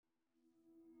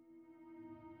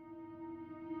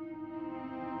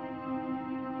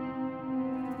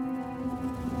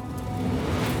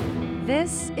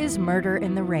This is Murder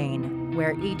in the Rain,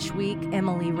 where each week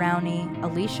Emily Rowney,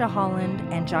 Alicia Holland,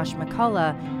 and Josh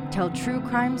McCullough tell true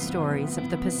crime stories of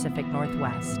the Pacific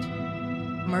Northwest.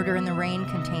 Murder in the Rain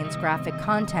contains graphic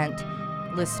content.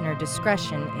 Listener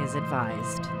discretion is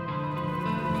advised.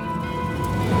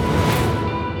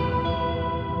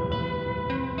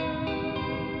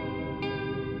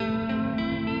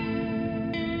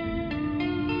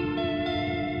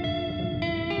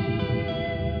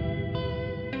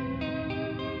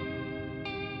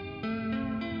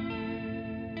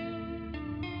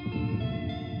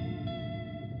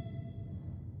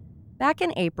 Back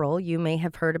in April, you may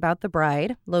have heard about the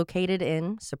bride, located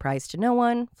in, surprise to no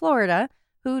one, Florida,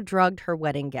 who drugged her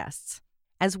wedding guests.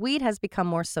 As weed has become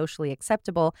more socially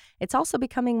acceptable, it's also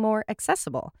becoming more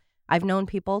accessible. I've known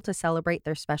people to celebrate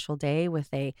their special day with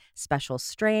a special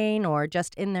strain or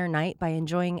just in their night by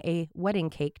enjoying a wedding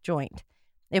cake joint.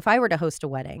 If I were to host a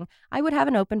wedding, I would have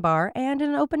an open bar and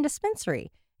an open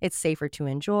dispensary. It's safer to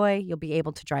enjoy, you'll be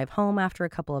able to drive home after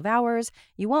a couple of hours,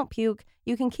 you won't puke,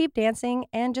 you can keep dancing,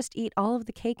 and just eat all of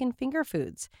the cake and finger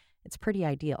foods. It's pretty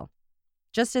ideal.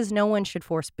 Just as no one should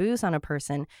force booze on a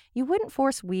person, you wouldn't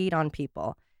force weed on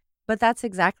people. But that's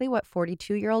exactly what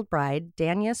 42-year-old bride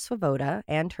Dania Svoboda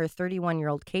and her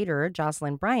 31-year-old caterer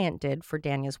Jocelyn Bryant did for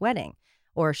Dania's wedding.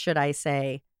 Or should I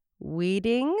say,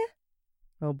 weeding?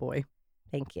 Oh boy.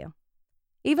 Thank you.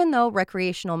 Even though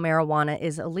recreational marijuana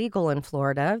is illegal in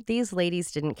Florida, these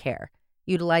ladies didn't care.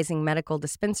 Utilizing medical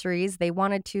dispensaries, they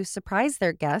wanted to surprise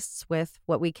their guests with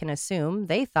what we can assume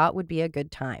they thought would be a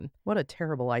good time. What a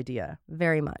terrible idea.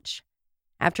 Very much.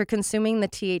 After consuming the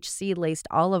THC-laced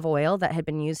olive oil that had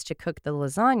been used to cook the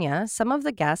lasagna, some of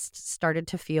the guests started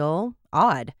to feel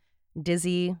odd,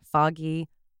 dizzy, foggy.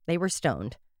 They were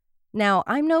stoned. Now,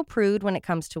 I'm no prude when it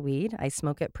comes to weed. I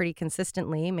smoke it pretty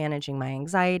consistently, managing my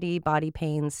anxiety, body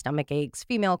pains, stomach aches,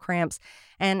 female cramps,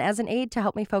 and as an aid to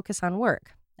help me focus on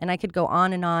work. And I could go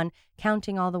on,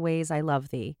 counting all the ways I love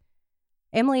thee.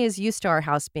 Emily is used to our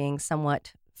house being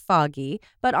somewhat foggy,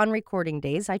 but on recording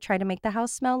days, I try to make the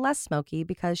house smell less smoky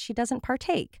because she doesn't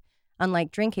partake.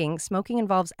 Unlike drinking, smoking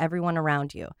involves everyone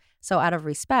around you. So out of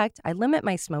respect, I limit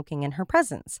my smoking in her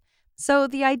presence. So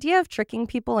the idea of tricking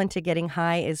people into getting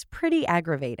high is pretty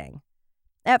aggravating.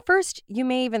 At first, you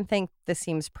may even think this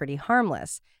seems pretty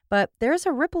harmless, but there's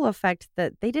a ripple effect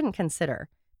that they didn't consider.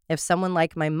 If someone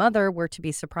like my mother were to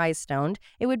be surprise stoned,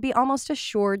 it would be almost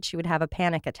assured she would have a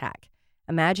panic attack.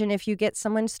 Imagine if you get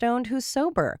someone stoned who's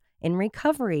sober, in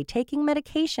recovery, taking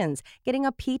medications, getting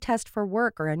a pee test for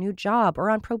work or a new job or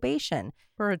on probation.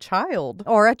 Or a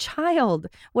child.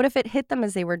 What if it hit them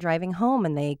as they were driving home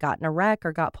and they got in a wreck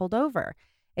or got pulled over?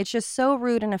 It's just so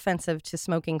rude and offensive to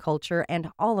smoking culture and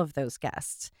all of those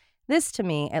guests. This, to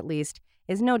me, at least,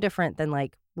 is no different than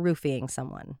like roofing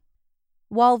someone.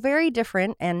 While very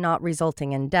different and not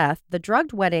resulting in death, the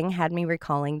drugged wedding had me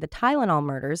recalling the Tylenol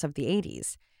murders of the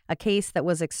 80s, a case that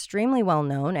was extremely well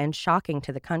known and shocking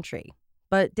to the country.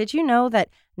 But did you know that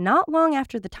not long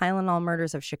after the Tylenol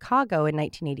murders of Chicago in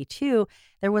 1982,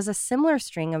 there was a similar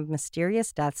string of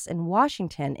mysterious deaths in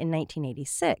Washington in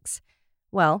 1986?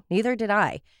 Well, neither did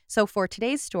I. So for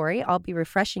today's story, I'll be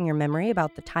refreshing your memory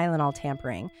about the Tylenol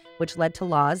tampering, which led to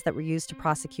laws that were used to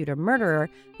prosecute a murderer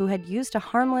who had used a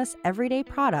harmless, everyday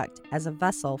product as a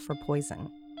vessel for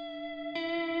poison.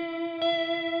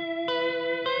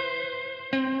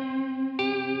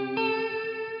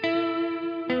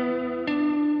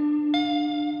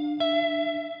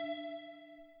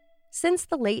 Since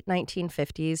the late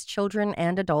 1950s, children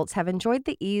and adults have enjoyed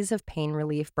the ease of pain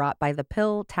relief brought by the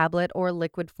pill, tablet, or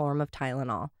liquid form of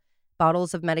Tylenol.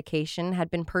 Bottles of medication had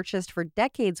been purchased for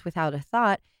decades without a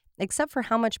thought, except for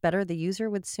how much better the user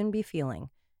would soon be feeling.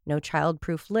 No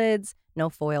child-proof lids,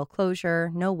 no foil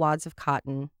closure, no wads of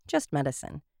cotton, just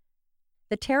medicine.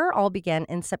 The terror all began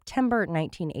in September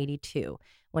 1982,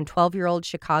 when 12-year-old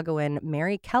Chicagoan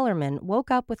Mary Kellerman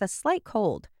woke up with a slight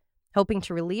cold. Hoping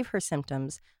to relieve her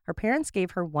symptoms, her parents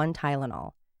gave her one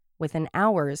Tylenol. Within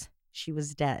hours, she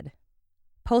was dead.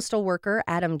 Postal worker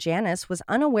Adam Janis was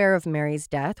unaware of Mary's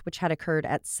death, which had occurred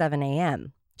at 7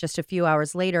 a.m. Just a few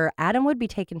hours later, Adam would be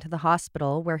taken to the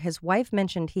hospital where his wife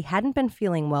mentioned he hadn't been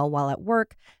feeling well while at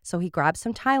work, so he grabbed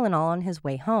some Tylenol on his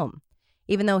way home.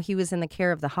 Even though he was in the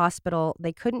care of the hospital,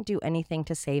 they couldn't do anything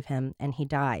to save him, and he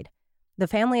died. The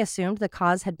family assumed the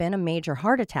cause had been a major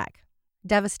heart attack.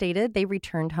 Devastated, they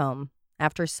returned home.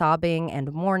 After sobbing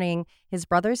and mourning, his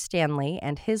brother Stanley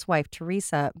and his wife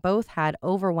Teresa both had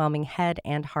overwhelming head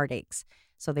and heartaches,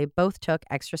 so they both took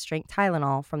extra-strength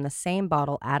Tylenol from the same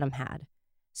bottle Adam had.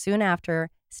 Soon after,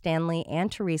 Stanley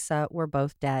and Teresa were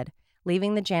both dead,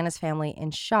 leaving the Janis family in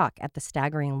shock at the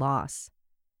staggering loss.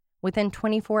 Within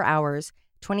 24 hours,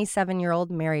 27-year-old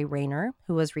Mary Rayner,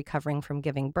 who was recovering from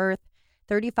giving birth,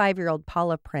 35-year-old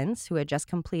Paula Prince, who had just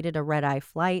completed a red-eye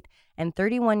flight, and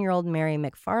 31-year-old Mary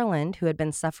McFarland, who had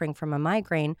been suffering from a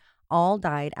migraine, all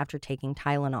died after taking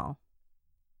Tylenol.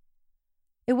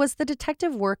 It was the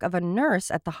detective work of a nurse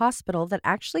at the hospital that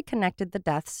actually connected the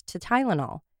deaths to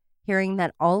Tylenol. Hearing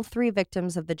that all 3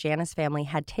 victims of the Janus family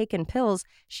had taken pills,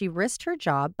 she risked her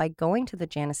job by going to the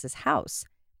Janus' house.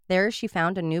 There, she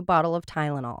found a new bottle of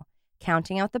Tylenol.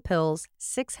 Counting out the pills,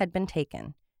 6 had been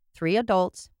taken. 3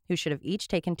 adults, who should have each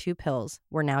taken 2 pills,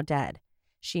 were now dead.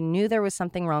 She knew there was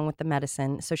something wrong with the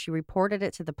medicine, so she reported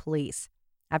it to the police.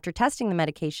 After testing the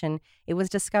medication, it was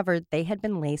discovered they had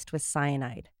been laced with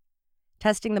cyanide.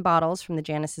 Testing the bottles from the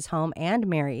Janus' home and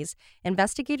Mary's,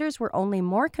 investigators were only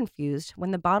more confused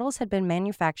when the bottles had been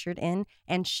manufactured in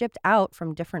and shipped out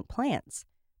from different plants.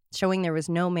 Showing there was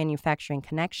no manufacturing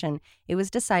connection, it was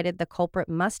decided the culprit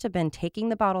must have been taking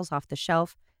the bottles off the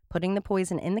shelf, putting the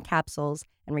poison in the capsules,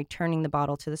 and returning the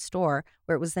bottle to the store,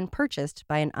 where it was then purchased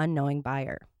by an unknowing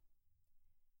buyer.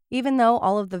 Even though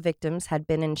all of the victims had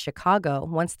been in Chicago,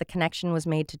 once the connection was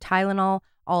made to Tylenol,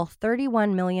 all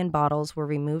 31 million bottles were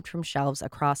removed from shelves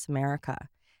across America.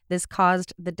 This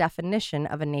caused the definition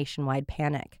of a nationwide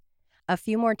panic. A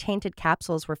few more tainted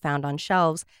capsules were found on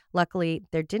shelves. Luckily,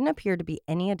 there didn't appear to be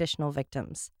any additional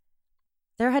victims.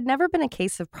 There had never been a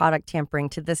case of product tampering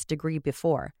to this degree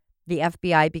before. The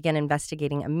FBI began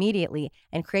investigating immediately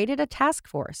and created a task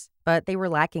force, but they were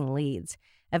lacking leads.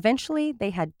 Eventually,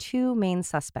 they had 2 main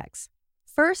suspects.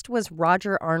 First was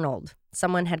Roger Arnold.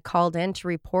 Someone had called in to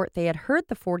report they had heard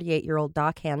the 48-year-old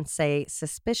dockhand say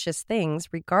suspicious things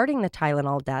regarding the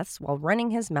Tylenol deaths while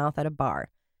running his mouth at a bar.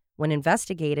 When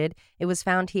investigated, it was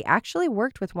found he actually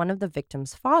worked with one of the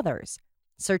victims' fathers.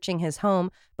 Searching his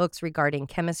home, books regarding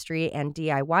chemistry and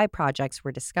DIY projects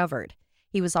were discovered.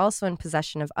 He was also in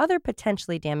possession of other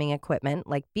potentially damning equipment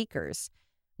like beakers.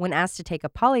 When asked to take a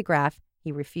polygraph,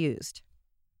 he refused.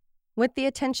 With the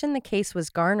attention the case was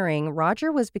garnering,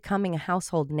 Roger was becoming a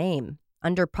household name.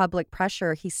 Under public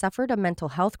pressure, he suffered a mental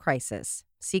health crisis.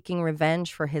 Seeking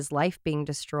revenge for his life being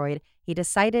destroyed, he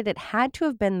decided it had to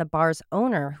have been the bar's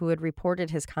owner who had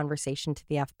reported his conversation to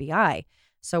the FBI.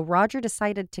 So Roger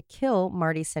decided to kill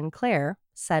Marty Sinclair,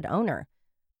 said owner.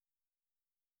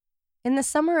 In the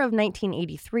summer of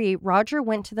 1983, Roger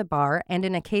went to the bar and,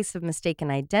 in a case of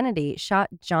mistaken identity, shot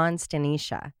John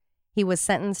Stanisha. He was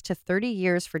sentenced to 30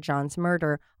 years for John's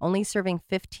murder, only serving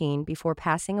 15 before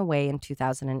passing away in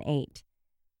 2008.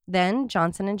 Then,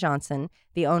 Johnson & Johnson,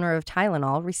 the owner of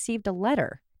Tylenol, received a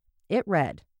letter. It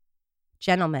read,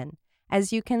 "Gentlemen,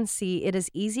 as you can see, it is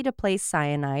easy to place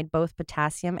cyanide, both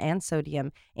potassium and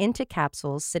sodium, into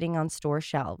capsules sitting on store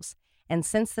shelves. And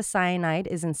since the cyanide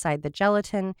is inside the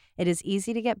gelatin, it is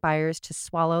easy to get buyers to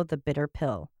swallow the bitter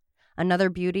pill. Another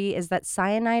beauty is that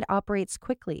cyanide operates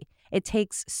quickly. It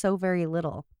takes so very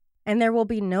little. And there will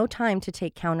be no time to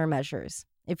take countermeasures.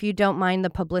 If you don't mind the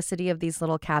publicity of these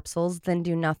little capsules, then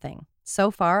do nothing.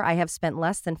 So far, I have spent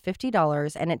less than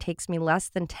 $50, and it takes me less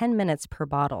than 10 minutes per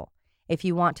bottle. If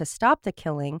you want to stop the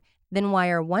killing, then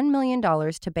wire $1 million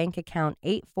to bank account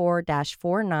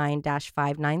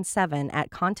 84-49-597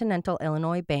 at Continental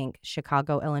Illinois Bank,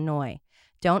 Chicago, Illinois.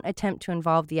 Don't attempt to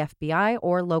involve the FBI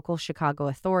or local Chicago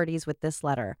authorities with this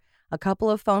letter. A couple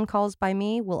of phone calls by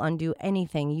me will undo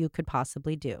anything you could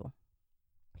possibly do."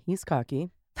 He's cocky.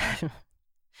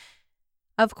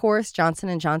 Of course,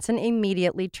 Johnson & Johnson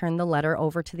immediately turned the letter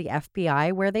over to the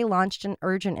FBI, where they launched an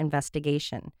urgent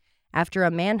investigation. After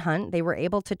a manhunt, they were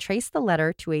able to trace the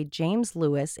letter to a James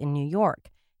Lewis in New York.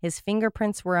 His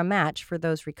fingerprints were a match for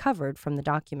those recovered from the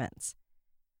documents.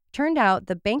 Turned out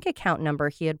the bank account number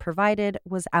he had provided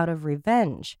was out of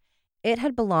revenge. It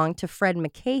had belonged to Fred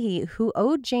McCahey, who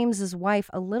owed James's wife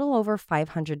a little over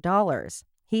 $500.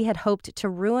 He had hoped to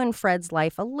ruin Fred's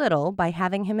life a little by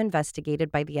having him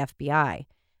investigated by the FBI.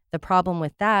 The problem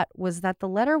with that was that the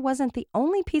letter wasn't the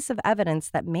only piece of evidence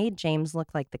that made James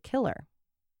look like the killer.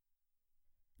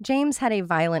 James had a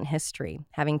violent history.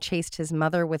 Having chased his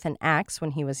mother with an axe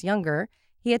when he was younger,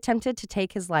 he attempted to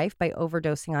take his life by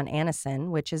overdosing on Anacin,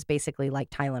 which is basically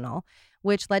like Tylenol,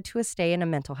 which led to a stay in a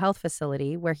mental health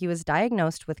facility where he was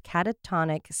diagnosed with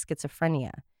catatonic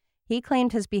schizophrenia. He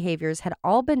claimed his behaviors had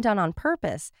all been done on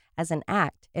purpose as an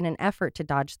act in an effort to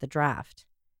dodge the draft.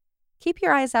 Keep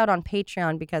your eyes out on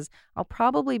Patreon because I'll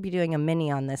probably be doing a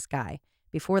mini on this guy.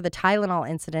 Before the Tylenol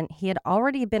incident, he had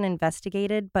already been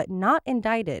investigated but not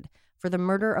indicted for the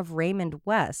murder of Raymond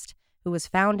West, who was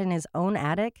found in his own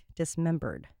attic,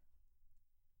 dismembered.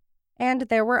 And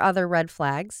there were other red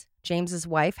flags. James's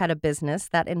wife had a business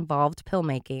that involved pill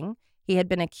making. He had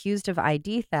been accused of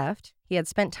ID theft. He had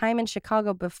spent time in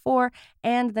Chicago before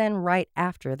and then right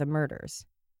after the murders.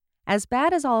 As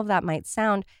bad as all of that might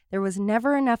sound, there was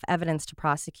never enough evidence to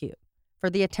prosecute. For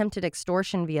the attempted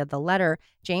extortion via the letter,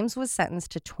 James was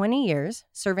sentenced to 20 years,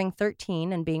 serving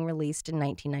 13 and being released in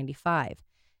 1995.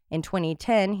 In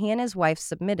 2010, he and his wife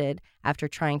submitted, after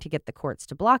trying to get the courts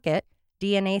to block it,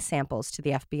 DNA samples to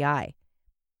the FBI.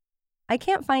 I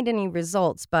can't find any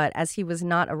results, but as he was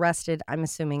not arrested, I'm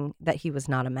assuming that he was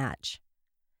not a match.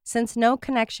 Since no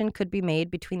connection could be made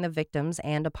between the victims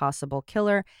and a possible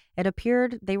killer, it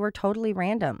appeared they were totally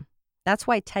random. That's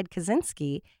why Ted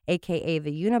Kaczynski, aka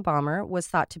the Unabomber, was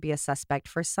thought to be a suspect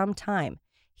for some time.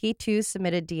 He too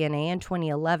submitted DNA in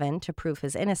 2011 to prove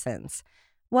his innocence.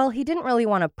 Well, he didn't really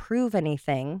want to prove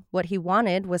anything. What he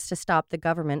wanted was to stop the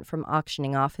government from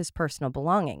auctioning off his personal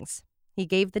belongings. He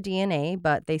gave the DNA,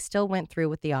 but they still went through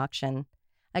with the auction.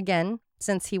 Again,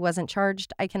 since he wasn't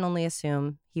charged, I can only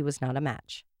assume he was not a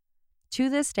match. To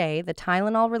this day, the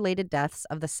Tylenol-related deaths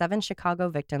of the 7 Chicago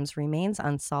victims remains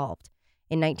unsolved.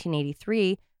 In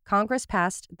 1983, Congress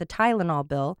passed the Tylenol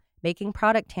bill, making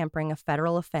product tampering a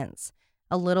federal offense.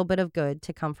 A little bit of good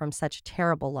to come from such a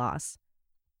terrible loss.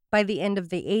 By the end of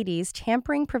the 80s,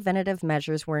 tampering preventative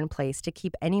measures were in place to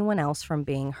keep anyone else from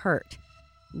being hurt.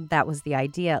 That was the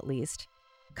idea, at least.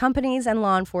 Companies and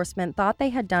law enforcement thought they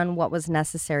had done what was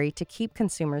necessary to keep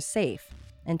consumers safe,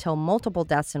 until multiple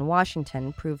deaths in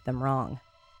Washington proved them wrong.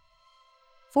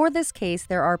 For this case,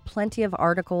 there are plenty of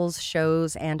articles,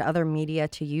 shows, and other media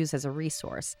to use as a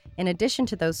resource. In addition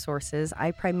to those sources,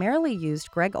 I primarily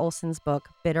used Greg Olson's book,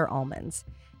 Bitter Almonds.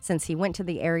 Since he went to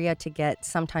the area to get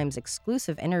sometimes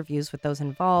exclusive interviews with those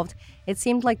involved, it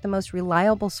seemed like the most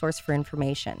reliable source for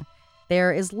information.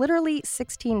 There is literally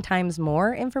 16 times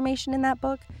more information in that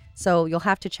book, so you'll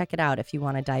have to check it out if you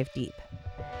want to dive deep.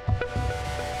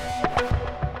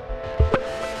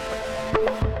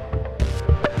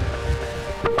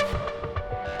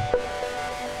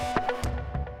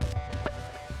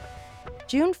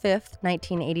 June 5th,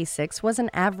 1986 was an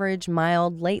average,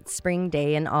 mild, late spring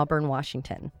day in Auburn,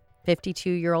 Washington.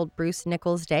 52-year-old Bruce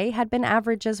Nichols' day had been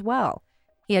average as well.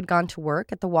 He had gone to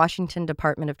work at the Washington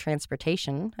Department of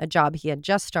Transportation, a job he had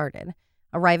just started.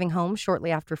 Arriving home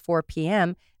shortly after 4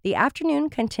 p.m., the afternoon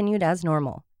continued as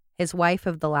normal. His wife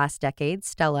of the last decade,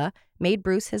 Stella, made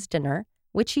Bruce his dinner,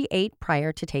 which he ate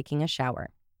prior to taking a shower.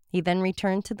 He then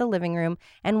returned to the living room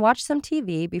and watched some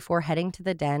TV before heading to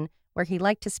the den, where he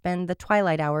liked to spend the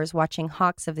twilight hours watching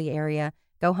hawks of the area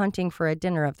go hunting for a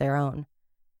dinner of their own.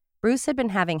 Bruce had been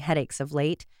having headaches of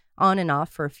late, on and off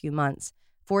for a few months,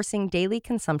 forcing daily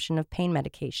consumption of pain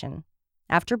medication.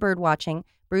 After birdwatching,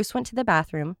 Bruce went to the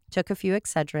bathroom, took a few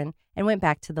Excedrin, and went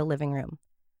back to the living room.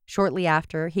 Shortly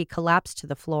after, he collapsed to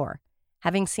the floor.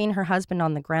 Having seen her husband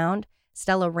on the ground,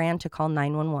 Stella ran to call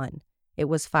 911. It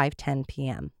was 5:10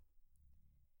 p.m.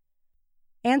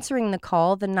 Answering the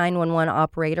call, the 911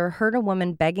 operator heard a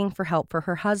woman begging for help for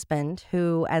her husband,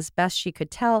 who, as best she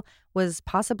could tell, was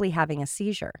possibly having a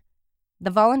seizure. The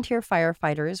volunteer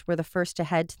firefighters were the first to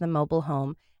head to the mobile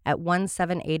home at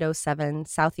 17807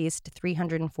 Southeast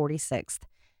 346th.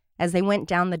 As they went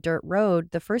down the dirt road,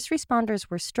 the first responders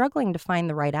were struggling to find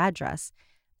the right address,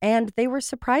 and they were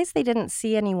surprised they didn't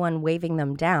see anyone waving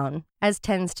them down, as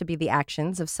tends to be the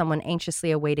actions of someone anxiously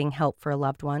awaiting help for a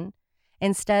loved one.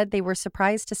 Instead, they were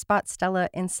surprised to spot Stella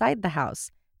inside the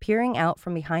house, peering out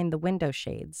from behind the window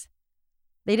shades.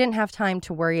 They didn't have time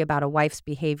to worry about a wife's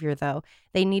behavior, though.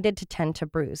 They needed to tend to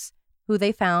Bruce, who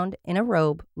they found in a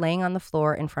robe laying on the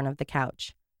floor in front of the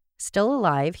couch. Still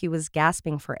alive, he was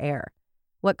gasping for air.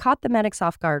 What caught the medics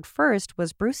off guard first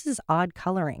was Bruce's odd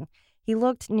coloring. He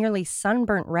looked nearly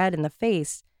sunburnt red in the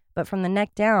face, but from the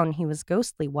neck down, he was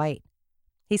ghostly white.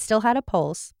 He still had a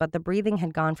pulse, but the breathing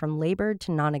had gone from labored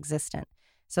to non-existent,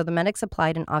 so the medics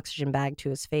applied an oxygen bag to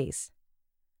his face.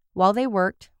 While they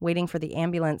worked, waiting for the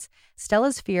ambulance,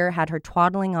 Stella's fear had her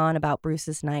twaddling on about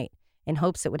Bruce's night, in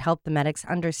hopes it would help the medics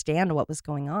understand what was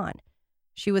going on.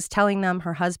 She was telling them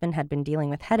her husband had been dealing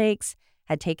with headaches,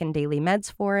 had taken daily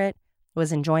meds for it,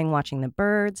 was enjoying watching the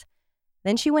birds.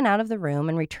 Then she went out of the room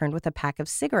and returned with a pack of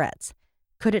cigarettes.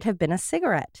 Could it have been a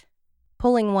cigarette?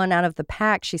 Pulling one out of the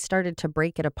pack, she started to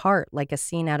break it apart like a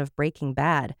scene out of Breaking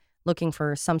Bad, looking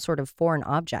for some sort of foreign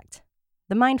object.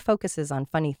 The mind focuses on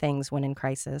funny things when in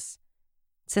crisis.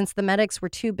 Since the medics were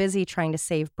too busy trying to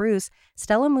save Bruce,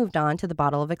 Stella moved on to the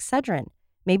bottle of Excedrin.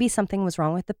 Maybe something was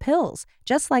wrong with the pills,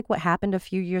 just like what happened a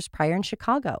few years prior in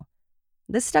Chicago.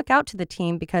 This stuck out to the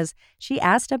team because she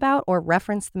asked about or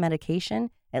referenced the medication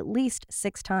at least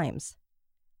 6 times.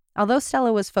 Although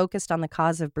Stella was focused on the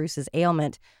cause of Bruce's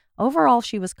ailment, overall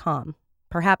she was calm.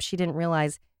 Perhaps she didn't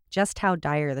realize just how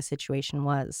dire the situation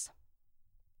was.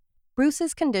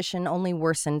 Bruce's condition only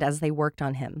worsened as they worked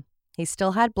on him. He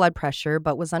still had blood pressure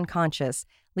but was unconscious,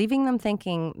 leaving them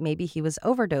thinking maybe he was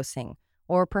overdosing,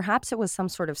 or perhaps it was some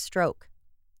sort of stroke.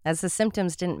 As the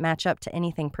symptoms didn't match up to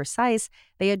anything precise,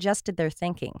 they adjusted their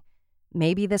thinking.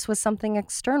 Maybe this was something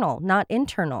external, not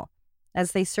internal.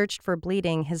 As they searched for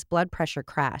bleeding, his blood pressure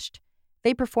crashed.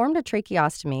 They performed a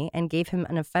tracheostomy and gave him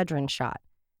an ephedrine shot.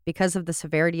 Because of the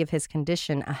severity of his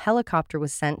condition, a helicopter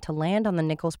was sent to land on the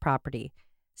Nichols property.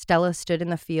 Stella stood in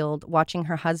the field, watching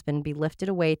her husband be lifted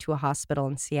away to a hospital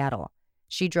in Seattle.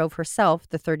 She drove herself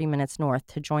the 30 minutes north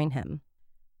to join him.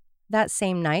 That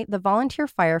same night, the volunteer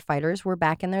firefighters were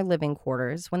back in their living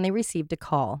quarters when they received a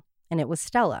call, and it was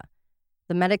Stella.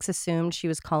 The medics assumed she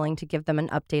was calling to give them an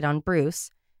update on Bruce.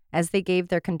 As they gave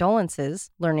their condolences,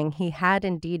 learning he had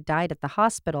indeed died at the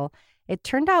hospital, it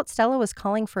turned out Stella was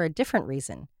calling for a different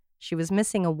reason. She was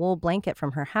missing a wool blanket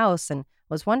from her house and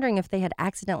was wondering if they had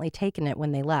accidentally taken it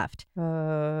when they left.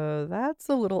 That's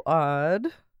a little odd.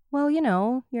 Well, you've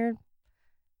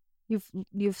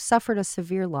suffered a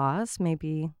severe loss.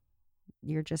 Maybe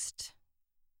you're just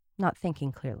not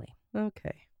thinking clearly.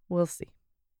 Okay, we'll see.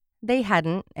 They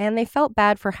hadn't, and they felt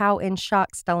bad for how in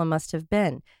shock Stella must have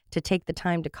been to take the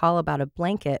time to call about a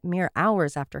blanket mere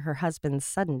hours after her husband's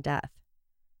sudden death.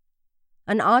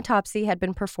 An autopsy had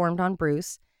been performed on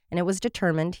Bruce, and it was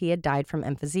determined he had died from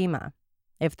emphysema.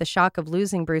 If the shock of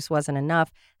losing Bruce wasn't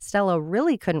enough, Stella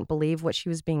really couldn't believe what she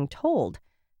was being told.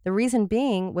 The reason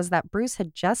being was that Bruce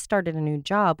had just started a new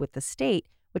job with the state,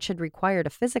 which had required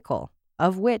a physical,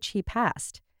 of which he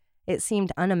passed. It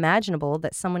seemed unimaginable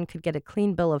that someone could get a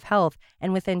clean bill of health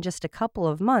and within just a couple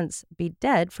of months be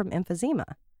dead from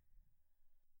emphysema.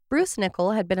 Bruce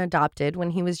Nichol had been adopted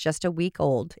when he was just a week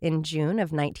old in June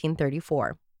of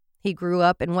 1934. He grew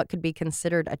up in what could be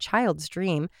considered a child's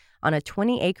dream on a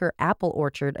 20-acre apple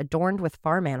orchard adorned with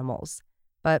farm animals.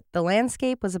 But the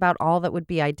landscape was about all that would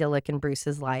be idyllic in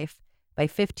Bruce's life. By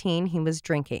 15, he was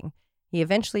drinking. He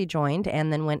eventually joined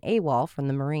and then went AWOL from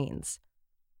the Marines.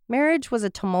 Marriage was a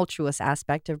tumultuous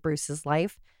aspect of Bruce's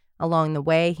life. Along the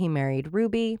way, he married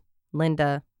Ruby,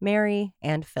 Linda, Mary,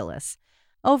 and Phyllis.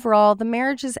 Overall, the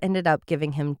marriages ended up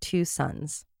giving him 2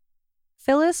 sons.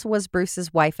 Phyllis was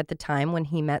Bruce's wife at the time when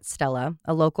he met Stella,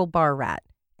 a local bar rat.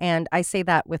 And I say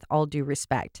that with all due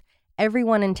respect.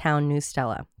 Everyone in town knew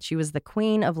Stella. She was the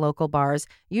queen of local bars,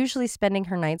 usually spending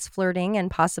her nights flirting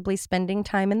and possibly spending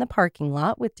time in the parking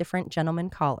lot with different gentlemen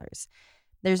callers.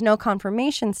 There's no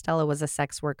confirmation Stella was a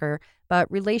sex worker,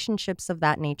 but relationships of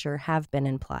that nature have been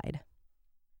implied.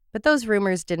 But those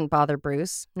rumors didn't bother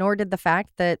Bruce, nor did the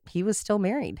fact that he was still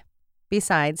married.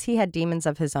 Besides, he had demons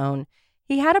of his own.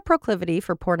 He had a proclivity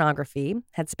for pornography,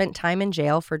 had spent time in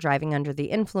jail for driving under the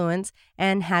influence,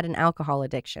 and had an alcohol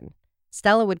addiction.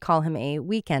 Stella would call him a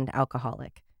weekend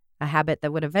alcoholic, a habit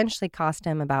that would eventually cost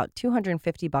him about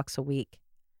 $250 a week.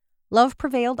 Love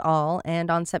prevailed all, and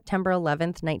on September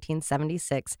 11th,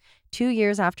 1976, 2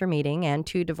 years after meeting and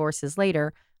 2 divorces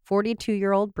later,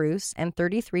 42-year-old Bruce and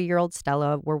 33-year-old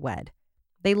Stella were wed.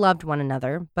 They loved one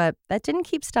another, but that didn't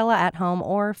keep Stella at home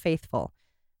or faithful.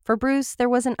 For Bruce, there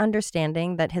was an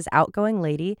understanding that his outgoing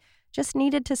lady just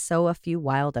needed to sow a few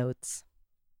wild oats.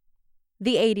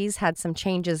 The 80s had some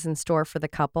changes in store for the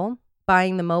couple.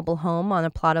 Buying the mobile home on a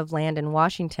plot of land in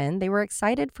Washington, they were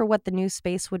excited for what the new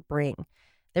space would bring.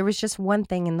 There was just one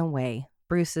thing in the way: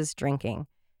 Bruce's drinking.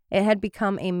 It had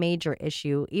become a major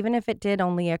issue, even if it did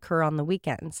only occur on the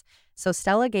weekends. So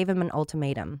Stella gave him an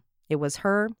ultimatum. It was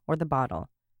her or the bottle.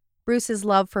 Bruce's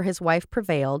love for his wife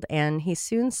prevailed, and he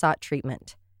soon sought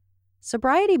treatment.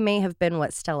 Sobriety may have been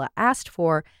what Stella asked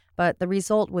for, but the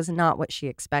result was not what she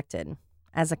expected.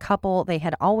 As a couple, they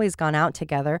had always gone out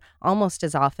together, almost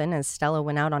as often as Stella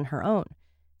went out on her own.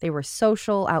 They were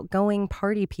social, outgoing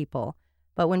party people.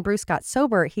 But when Bruce got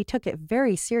sober, he took it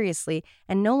very seriously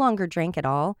and no longer drank at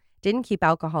all, didn't keep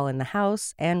alcohol in the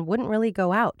house, and wouldn't really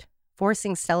go out,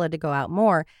 forcing Stella to go out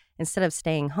more instead of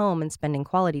staying home and spending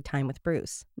quality time with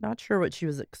Bruce. Not sure what she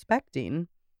was expecting.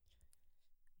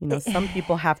 Some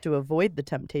people have to avoid the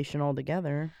temptation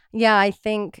altogether. Yeah, I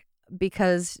think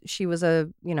because she was a,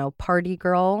 party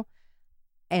girl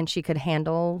and she could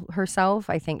handle herself,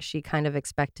 I think she kind of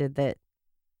expected that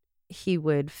he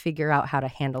would figure out how to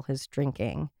handle his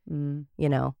drinking,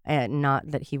 and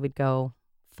not that he would go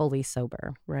fully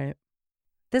sober. Right.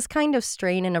 This kind of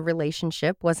strain in a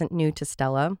relationship wasn't new to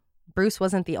Stella. Bruce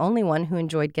wasn't the only one who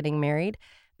enjoyed getting married.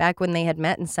 Back when they had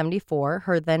met in 1974,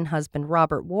 her then-husband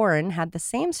Robert Warren had the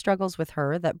same struggles with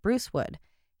her that Bruce would.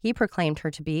 He proclaimed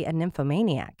her to be a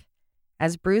nymphomaniac.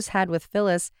 As Bruce had with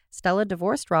Phyllis, Stella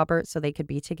divorced Robert so they could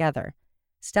be together.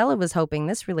 Stella was hoping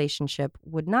this relationship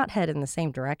would not head in the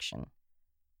same direction.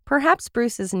 Perhaps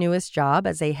Bruce's newest job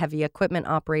as a heavy equipment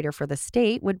operator for the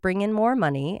state would bring in more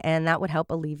money, and that would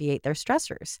help alleviate their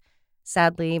stressors.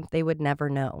 Sadly, they would never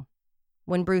know.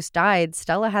 When Bruce died,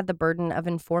 Stella had the burden of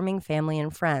informing family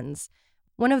and friends.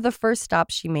 One of the first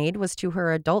stops she made was to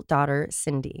her adult daughter,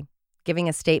 Cindy. Giving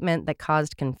a statement that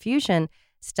caused confusion,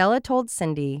 Stella told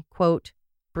Cindy, quote,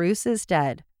 "Bruce is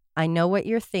dead. I know what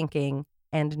you're thinking,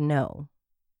 and no."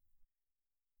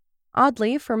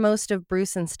 Oddly, for most of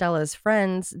Bruce and Stella's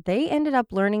friends, they ended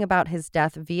up learning about his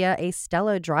death via a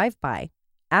Stella drive-by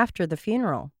after the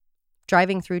funeral.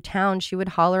 Driving through town, she would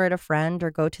holler at a friend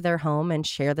or go to their home and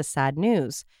share the sad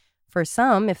news. For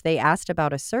some, if they asked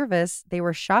about a service, they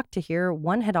were shocked to hear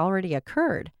one had already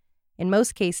occurred. In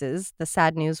most cases, the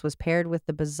sad news was paired with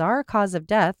the bizarre cause of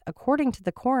death according to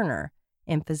the coroner,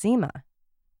 emphysema.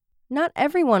 Not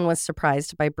everyone was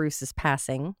surprised by Bruce's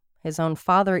passing. His own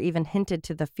father even hinted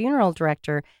to the funeral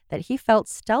director that he felt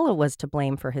Stella was to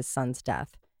blame for his son's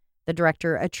death. The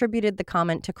director attributed the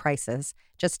comment to crisis,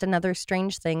 just another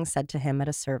strange thing said to him at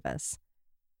a service.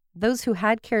 Those who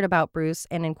had cared about Bruce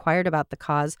and inquired about the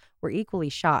cause were equally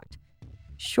shocked.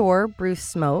 Sure, Bruce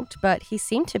smoked, but he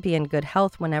seemed to be in good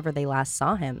health whenever they last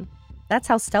saw him. That's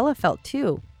how Stella felt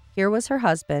too. Here was her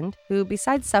husband, who,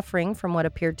 besides suffering from what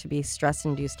appeared to be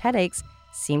stress-induced headaches,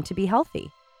 seemed to be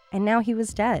healthy. And now he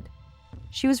was dead.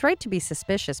 She was right to be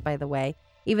suspicious, by the way.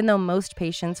 Even though most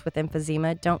patients with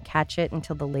emphysema don't catch it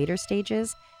until the later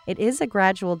stages, it is a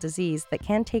gradual disease that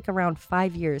can take around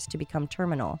 5 years to become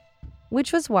terminal.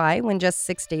 Which was why, when just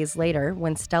 6 days later,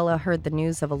 when Stella heard the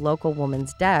news of a local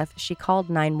woman's death, she called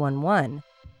 911.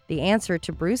 The answer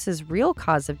to Bruce's real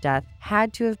cause of death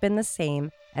had to have been the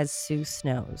same as Sue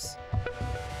Snow's.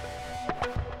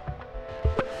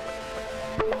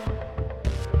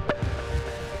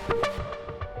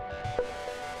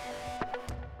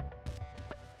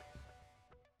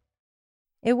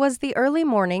 It was the early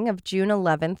morning of June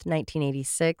 11th,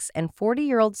 1986, and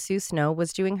 40-year-old Sue Snow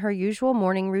was doing her usual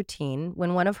morning routine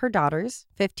when one of her daughters,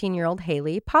 15-year-old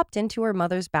Haley, popped into her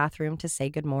mother's bathroom to say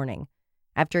good morning.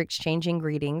 After exchanging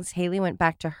greetings, Haley went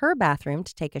back to her bathroom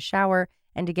to take a shower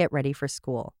and to get ready for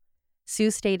school.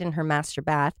 Sue stayed in her master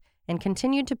bath and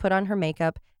continued to put on her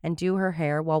makeup and do her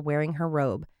hair while wearing her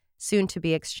robe, soon to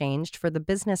be exchanged for the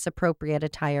business-appropriate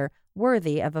attire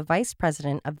worthy of a vice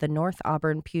president of the North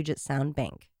Auburn Puget Sound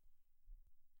Bank.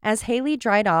 As Haley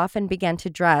dried off and began to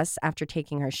dress after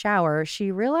taking her shower,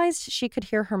 she realized she could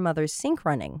hear her mother's sink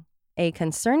running. A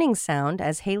concerning sound,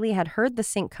 as Haley had heard the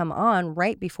sink come on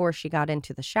right before she got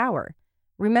into the shower.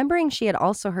 Remembering she had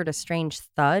also heard a strange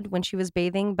thud when she was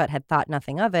bathing but had thought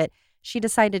nothing of it, she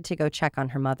decided to go check on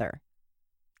her mother.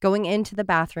 Going into the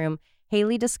bathroom,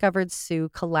 Haley discovered Sue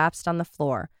collapsed on the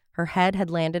floor. Her head had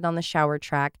landed on the shower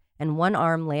track, and one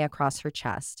arm lay across her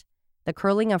chest. The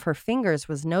curling of her fingers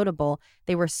was notable.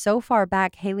 They were so far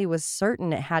back, Haley was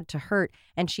certain it had to hurt,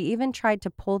 and she even tried to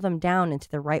pull them down into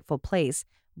their rightful place,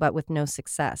 but with no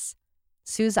success.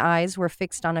 Sue's eyes were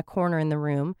fixed on a corner in the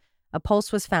room. A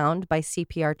pulse was found by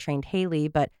CPR-trained Haley,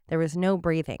 but there was no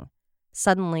breathing.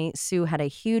 Suddenly, Sue had a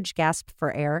huge gasp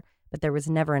for air, but there was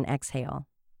never an exhale.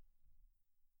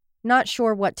 Not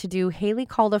sure what to do, Haley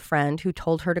called a friend who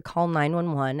told her to call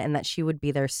 911 and that she would be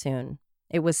there soon.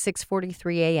 It was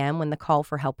 6:43 a.m. when the call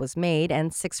for help was made,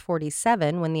 and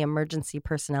 6:47 when the emergency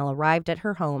personnel arrived at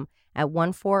her home at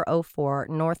 1404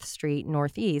 North Street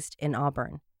Northeast in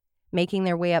Auburn. Making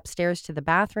their way upstairs to the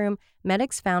bathroom,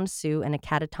 medics found Sue in a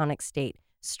catatonic state,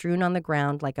 strewn on the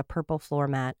ground like a purple floor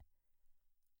mat.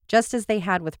 Just as they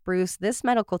had with Bruce, this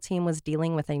medical team was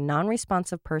dealing with a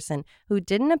non-responsive person who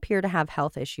didn't appear to have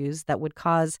health issues that would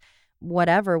cause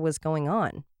whatever was going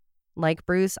on. Like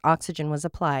Bruce, oxygen was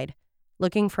applied.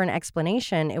 Looking for an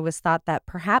explanation, it was thought that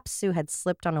perhaps Sue had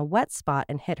slipped on a wet spot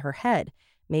and hit her head.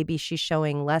 Maybe she's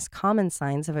showing less common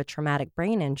signs of a traumatic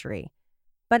brain injury.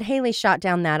 But Haley shot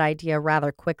down that idea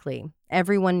rather quickly.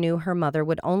 Everyone knew her mother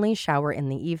would only shower in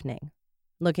the evening.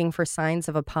 Looking for signs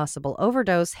of a possible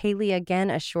overdose, Haley again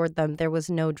assured them there was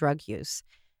no drug use.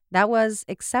 That was,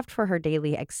 except for her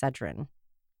daily Excedrin.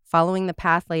 Following the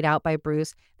path laid out by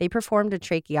Bruce, they performed a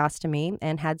tracheostomy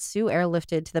and had Sue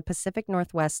airlifted to the Pacific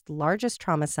Northwest's largest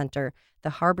trauma center, the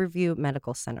Harborview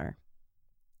Medical Center.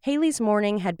 Haley's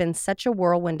morning had been such a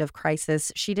whirlwind of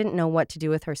crisis, she didn't know what to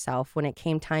do with herself when it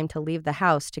came time to leave the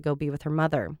house to go be with her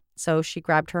mother. So she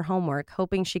grabbed her homework,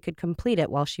 hoping she could complete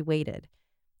it while she waited.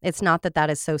 It's not that that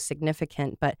is so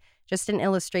significant, but just an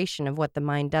illustration of what the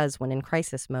mind does when in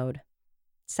crisis mode.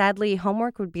 Sadly,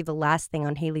 homework would be the last thing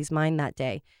on Haley's mind that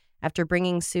day. After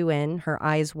bringing Sue in, her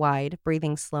eyes wide,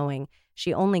 breathing slowing,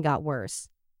 she only got worse.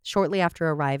 Shortly after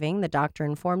arriving, the doctor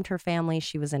informed her family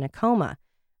she was in a coma.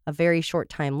 A very short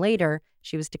time later,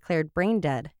 she was declared brain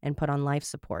dead and put on life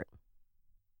support.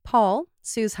 Paul,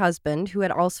 Sue's husband, who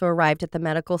had also arrived at the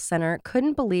medical center,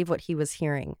 couldn't believe what he was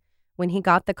hearing. When he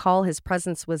got the call his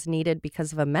presence was needed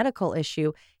because of a medical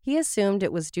issue, he assumed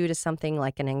it was due to something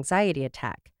like an anxiety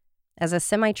attack. As a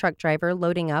semi-truck driver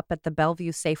loading up at the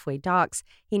Bellevue Safeway docks,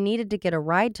 he needed to get a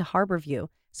ride to Harborview,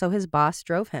 so his boss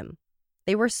drove him.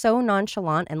 They were so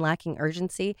nonchalant and lacking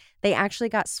urgency, they actually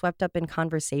got swept up in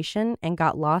conversation and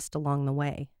got lost along the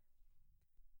way.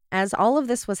 As all of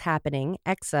this was happening,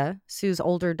 Exa, Sue's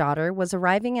older daughter, was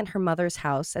arriving at her mother's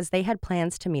house as they had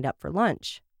plans to meet up for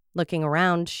lunch. Looking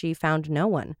around, she found no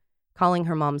one. Calling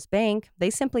her mom's bank, they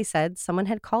simply said someone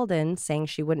had called in saying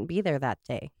she wouldn't be there that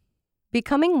day.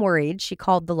 Becoming worried, she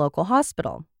called the local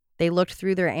hospital. They looked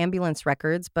through their ambulance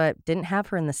records but didn't have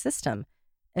her in the system.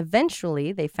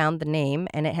 Eventually, they found the name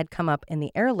and it had come up in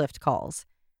the airlift calls.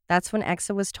 That's when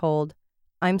Exa was told,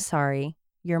 "I'm sorry,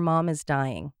 your mom is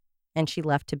dying," and she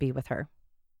left to be with her.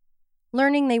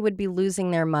 Learning they would be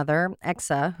losing their mother,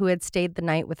 Exa, who had stayed the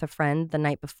night with a friend the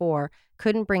night before,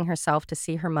 couldn't bring herself to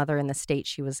see her mother in the state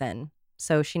she was in,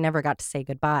 so she never got to say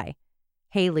goodbye.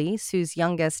 Haley, Sue's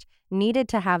youngest, needed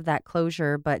to have that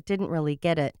closure but didn't really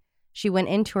get it. She went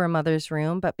into her mother's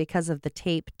room, but because of the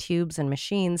tape, tubes, and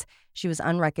machines, she was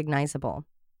unrecognizable.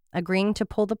 Agreeing to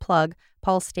pull the plug,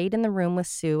 Paul stayed in the room with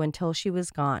Sue until she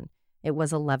was gone. It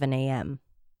was 11 a.m.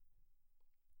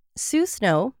 Sue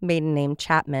Snow, maiden name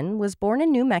Chapman, was born in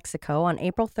New Mexico on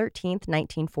April 13,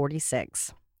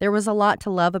 1946. There was a lot to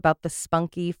love about the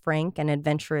spunky, frank, and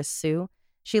adventurous Sue.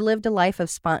 She lived a life of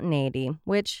spontaneity,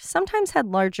 which sometimes had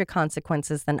larger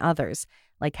consequences than others,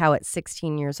 like how at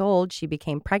 16 years old she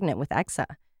became pregnant with Exa.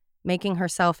 Making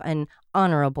herself an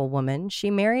honorable woman, she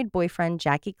married boyfriend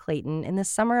Jackie Clayton in the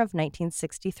summer of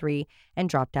 1963 and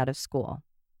dropped out of school.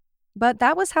 But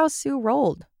that was how Sue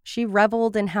rolled. She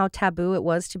reveled in how taboo it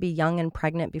was to be young and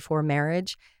pregnant before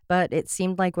marriage, but it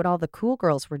seemed like what all the cool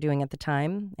girls were doing at the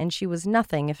time, and she was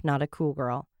nothing if not a cool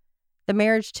girl. The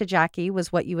marriage to Jackie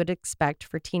was what you would expect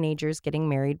for teenagers getting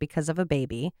married because of a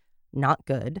baby. Not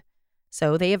good.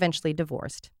 So they eventually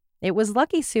divorced. It was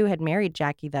lucky Sue had married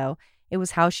Jackie, though. It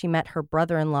was how she met her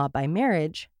brother-in-law by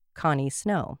marriage, Connie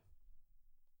Snow.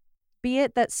 Be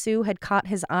it that Sue had caught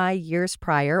his eye years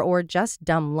prior or just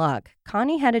dumb luck,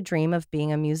 Connie had a dream of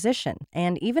being a musician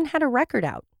and even had a record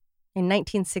out. In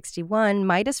 1961,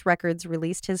 Midas Records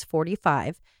released his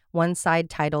 45, one side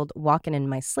titled Walkin' in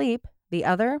My Sleep, the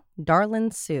other, Darlin'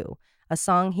 Sue, a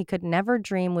song he could never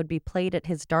dream would be played at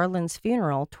his darlin's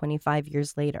funeral 25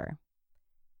 years later.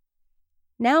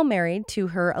 Now married to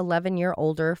her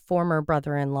 11-year-older former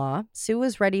brother-in-law, Sue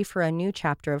was ready for a new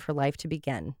chapter of her life to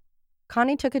begin.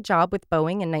 Connie took a job with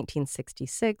Boeing in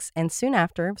 1966, and soon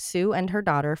after, Sue and her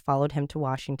daughter followed him to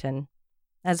Washington.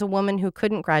 As a woman who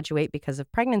couldn't graduate because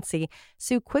of pregnancy,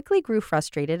 Sue quickly grew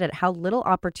frustrated at how little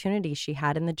opportunity she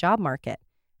had in the job market.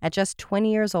 At just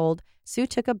 20 years old, Sue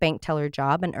took a bank teller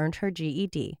job and earned her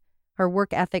GED. Her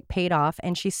work ethic paid off,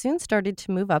 and she soon started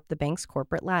to move up the bank's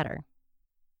corporate ladder.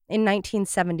 In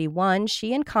 1971,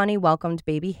 she and Connie welcomed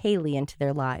baby Haley into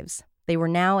their lives. They were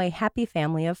now a happy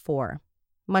family of 4.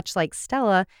 Much like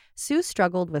Stella, Sue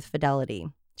struggled with fidelity.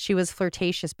 She was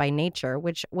flirtatious by nature,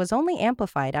 which was only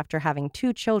amplified after having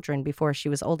 2 children before she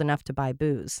was old enough to buy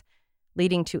booze,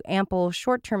 leading to ample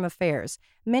short-term affairs,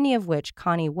 many of which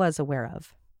Connie was aware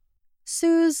of.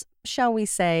 Sue's, shall we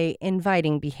say,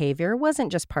 inviting behavior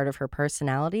wasn't just part of her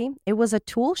personality. It was a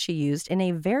tool she used in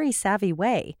a very savvy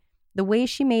way. The way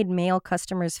she made male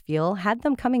customers feel had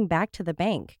them coming back to the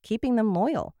bank, keeping them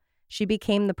loyal. She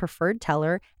became the preferred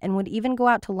teller and would even go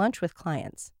out to lunch with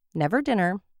clients. Never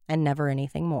dinner and never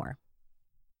anything more.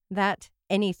 That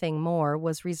anything more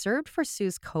was reserved for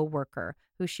Sue's co-worker,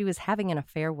 who she was having an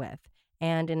affair with.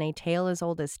 And in a tale as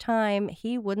old as time,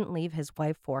 he wouldn't leave his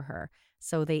wife for her,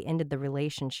 so they ended the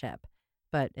relationship.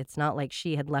 But it's not like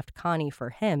she had left Connie for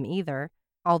him either,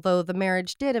 although the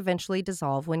marriage did eventually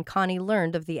dissolve when Connie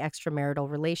learned of the extramarital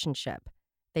relationship.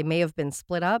 They may have been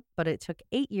split up, but it took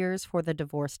 8 years for the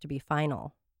divorce to be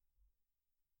final.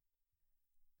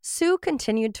 Sue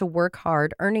continued to work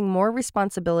hard, earning more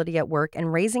responsibility at work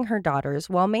and raising her daughters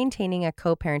while maintaining a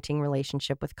co-parenting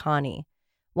relationship with Connie.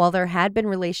 While there had been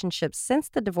relationships since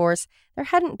the divorce, there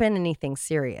hadn't been anything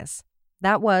serious.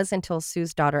 That was until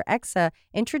Sue's daughter Exa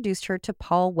introduced her to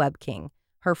Paul Webking,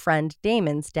 her friend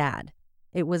Damon's dad.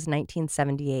 It was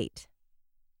 1978.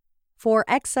 For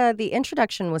Exa, the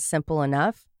introduction was simple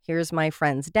enough. Here's my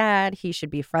friend's dad. He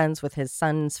should be friends with his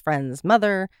son's friend's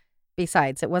mother.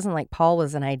 Besides, it wasn't like Paul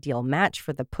was an ideal match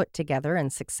for the put-together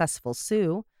and successful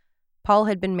Sue. Paul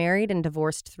had been married and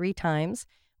divorced 3 times,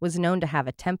 was known to have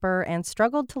a temper, and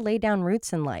struggled to lay down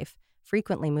roots in life,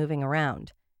 frequently moving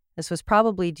around. This was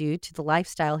probably due to the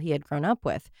lifestyle he had grown up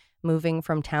with. Moving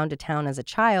from town to town as a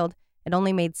child, it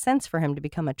only made sense for him to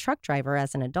become a truck driver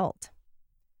as an adult.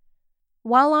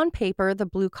 While on paper, the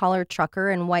blue-collar trucker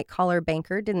and white-collar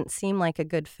banker didn't seem like a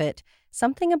good fit,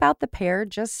 something about the pair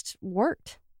just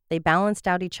worked. They balanced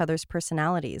out each other's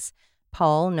personalities.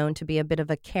 Paul, known to be a bit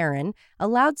of a Karen,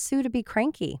 allowed Sue to be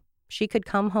cranky. She could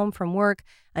come home from work,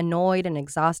 annoyed and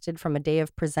exhausted from a day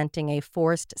of presenting a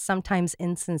forced, sometimes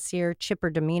insincere, chipper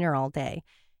demeanor all day.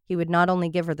 He would not only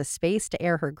give her the space to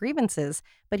air her grievances,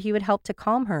 but he would help to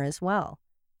calm her as well.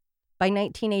 By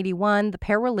 1981, the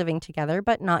pair were living together,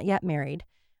 but not yet married.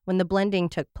 When the blending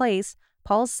took place,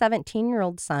 Paul's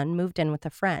 17-year-old son moved in with a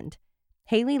friend.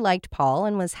 Haley liked Paul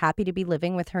and was happy to be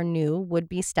living with her new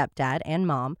would-be stepdad and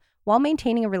mom while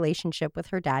maintaining a relationship with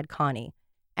her dad, Connie.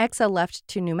 Exa left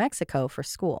to New Mexico for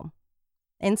school.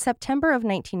 In September of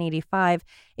 1985,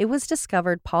 it was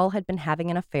discovered Paul had been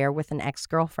having an affair with an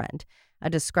ex-girlfriend,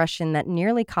 a discretion that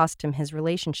nearly cost him his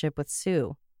relationship with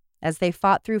Sue. As they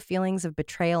fought through feelings of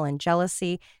betrayal and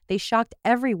jealousy, they shocked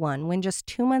everyone when just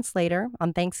 2 months later,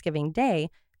 on Thanksgiving Day,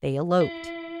 they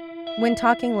eloped. When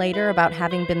talking later about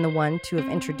having been the one to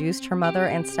have introduced her mother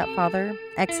and stepfather,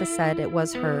 Exa said it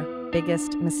was her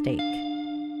biggest mistake.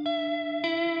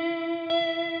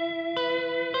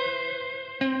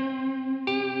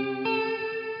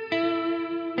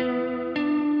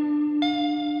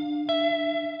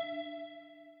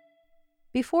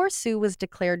 Before Sue was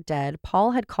declared dead,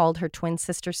 Paul had called her twin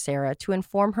sister Sarah to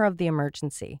inform her of the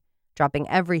emergency. Dropping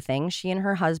everything, she and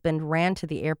her husband ran to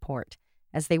the airport.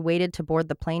 As they waited to board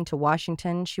the plane to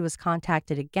Washington, she was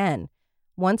contacted again.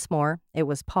 Once more, it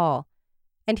was Paul.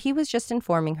 And he was just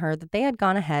informing her that they had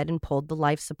gone ahead and pulled the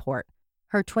life support.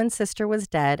 Her twin sister was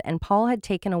dead, and Paul had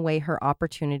taken away her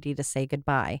opportunity to say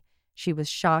goodbye. She was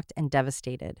shocked and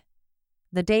devastated.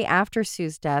 The day after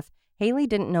Sue's death, Haley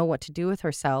didn't know what to do with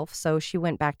herself, so she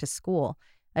went back to school,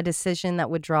 a decision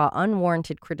that would draw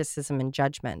unwarranted criticism and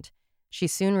judgment. She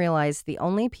soon realized the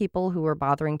only people who were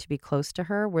bothering to be close to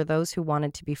her were those who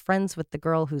wanted to be friends with the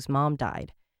girl whose mom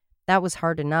died. That was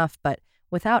hard enough, but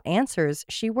without answers,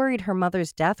 she worried her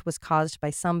mother's death was caused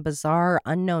by some bizarre,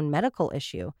 unknown medical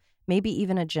issue, maybe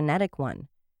even a genetic one.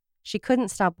 She couldn't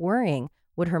stop worrying.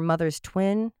 Would her mother's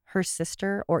twin, her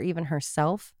sister, or even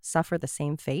herself suffer the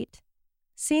same fate?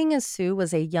 Seeing as Sue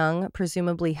was a young,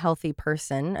 presumably healthy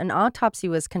person, an autopsy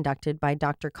was conducted by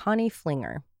Dr. Connie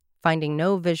Flinger. Finding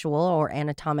no visual or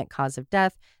anatomic cause of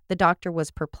death, the doctor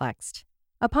was perplexed.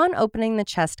 Upon opening the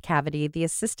chest cavity, the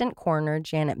assistant coroner,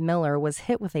 Janet Miller, was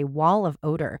hit with a wall of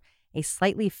odor, a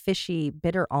slightly fishy,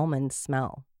 bitter almond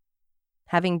smell.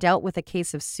 Having dealt with a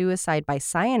case of suicide by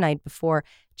cyanide before,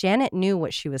 Janet knew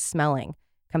what she was smelling.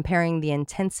 Comparing the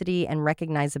intensity and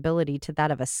recognizability to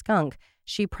that of a skunk,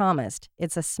 she promised,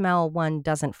 it's a smell one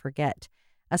doesn't forget.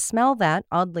 A smell that,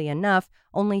 oddly enough,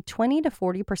 only 20 to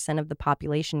 40% of the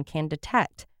population can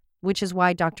detect, which is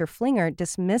why Dr. Flinger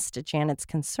dismissed Janet's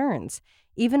concerns.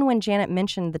 Even when Janet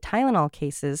mentioned the Tylenol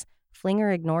cases,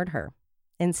 Flinger ignored her.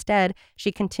 Instead,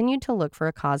 she continued to look for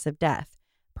a cause of death.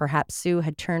 Perhaps Sue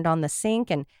had turned on the sink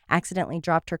and accidentally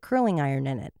dropped her curling iron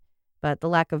in it, but the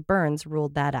lack of burns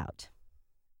ruled that out.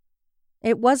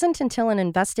 It wasn't until an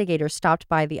investigator stopped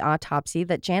by the autopsy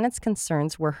that Janet's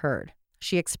concerns were heard.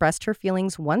 She expressed her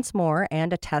feelings once more,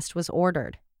 and a test was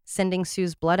ordered. Sending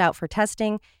Sue's blood out for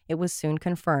testing, it was soon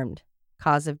confirmed.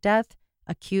 Cause of death,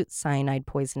 acute cyanide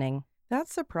poisoning.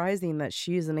 That's surprising that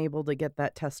she isn't able to get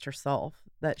that test herself,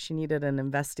 that she needed an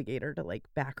investigator to,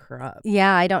 back her up.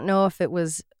 Yeah, I don't know if it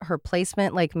was her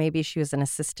placement, maybe she was an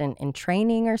assistant in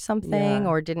training or something,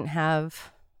 or didn't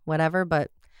have whatever, but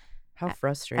how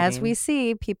frustrating. As we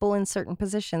see, people in certain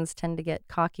positions tend to get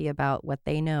cocky about what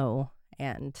they know,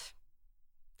 and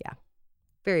yeah,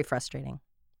 very frustrating.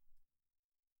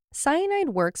 Cyanide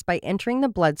works by entering the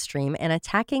bloodstream and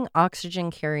attacking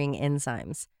oxygen-carrying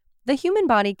enzymes. The human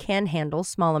body can handle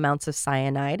small amounts of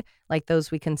cyanide, like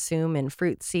those we consume in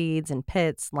fruit seeds and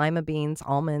pits, lima beans,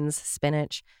 almonds,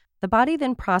 spinach. The body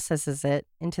then processes it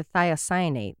into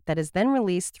thiocyanate that is then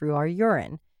released through our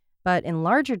urine. But in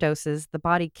larger doses, the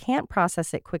body can't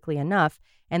process it quickly enough,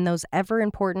 and those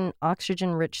ever-important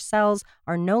oxygen-rich cells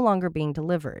are no longer being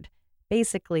delivered.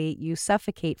 Basically, you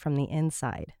suffocate from the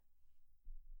inside.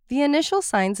 The initial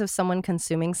signs of someone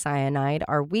consuming cyanide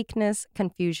are weakness,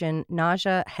 confusion,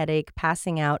 nausea, headache,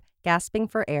 passing out, gasping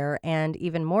for air, and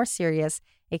even more serious,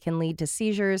 it can lead to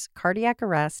seizures, cardiac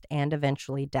arrest, and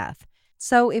eventually death.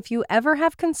 So if you ever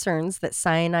have concerns that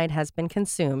cyanide has been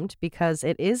consumed, because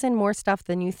it is in more stuff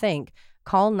than you think,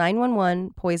 call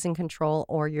 911, poison control,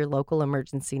 or your local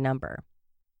emergency number.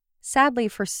 Sadly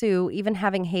for Sue, even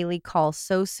having Haley call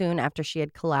so soon after she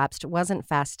had collapsed wasn't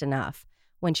fast enough.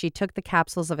 When she took the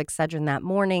capsules of Excedrin that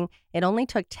morning, it only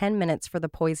took 10 minutes for the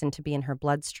poison to be in her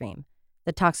bloodstream.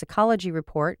 The toxicology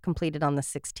report, completed on the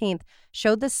 16th,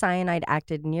 showed the cyanide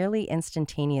acted nearly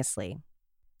instantaneously.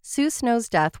 Sue Snow's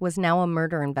death was now a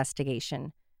murder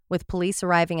investigation. With police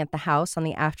arriving at the house on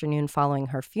the afternoon following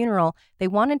her funeral, they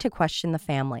wanted to question the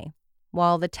family.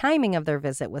 While the timing of their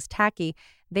visit was tacky,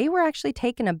 they were actually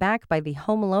taken aback by the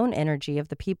Home Alone energy of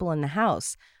the people in the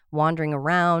house, wandering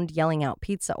around, yelling out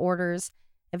pizza orders.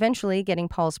 Eventually, getting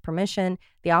Paul's permission,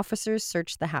 the officers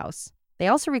searched the house. They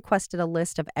also requested a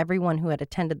list of everyone who had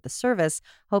attended the service,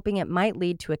 hoping it might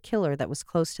lead to a killer that was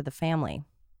close to the family.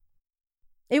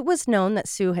 It was known that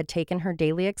Sue had taken her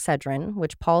daily Excedrin,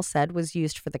 which Paul said was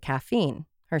used for the caffeine,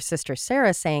 her sister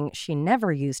Sarah saying she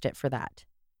never used it for that.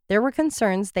 There were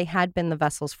concerns they had been the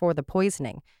vessels for the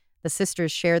poisoning. The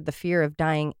sisters shared the fear of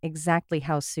dying exactly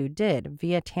how Sue did,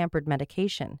 via tampered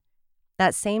medication.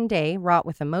 That same day, wrought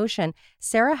with emotion,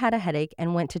 Sarah had a headache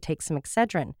and went to take some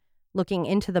Excedrin. Looking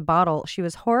into the bottle, she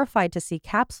was horrified to see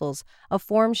capsules, a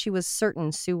form she was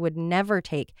certain Sue would never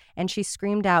take, and she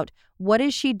screamed out, "What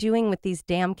is she doing with these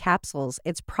damn capsules?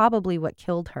 It's probably what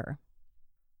killed her."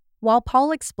 While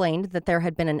Paul explained that there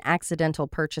had been an accidental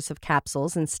purchase of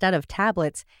capsules instead of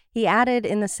tablets, he added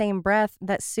in the same breath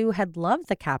that Sue had loved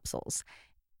the capsules.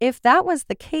 If that was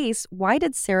the case, why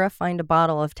did Sarah find a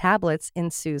bottle of tablets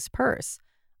in Sue's purse?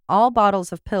 All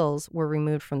bottles of pills were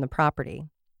removed from the property.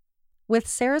 With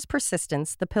Sarah's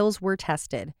persistence, the pills were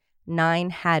tested. 9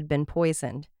 had been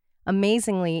poisoned.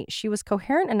 Amazingly, she was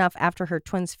coherent enough after her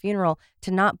twins' funeral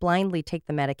to not blindly take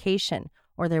the medication,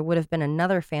 or there would have been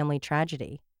another family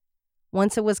tragedy.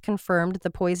 Once it was confirmed the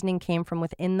poisoning came from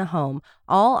within the home,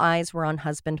 all eyes were on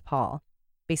husband Paul.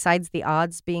 Besides the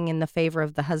odds being in the favor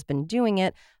of the husband doing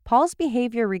it, Paul's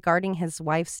behavior regarding his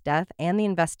wife's death and the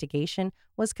investigation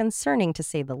was concerning to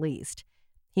say the least.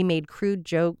 He made crude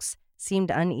jokes,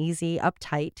 seemed uneasy,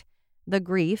 uptight. The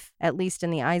grief, at least in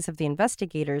the eyes of the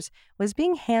investigators, was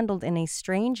being handled in a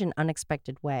strange and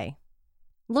unexpected way.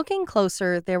 Looking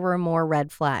closer, there were more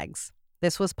red flags.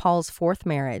 This was Paul's 4th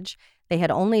marriage. They had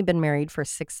only been married for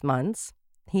 6 months.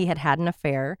 He had had an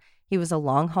affair. He was a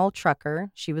long-haul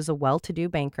trucker. She was a well-to-do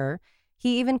banker.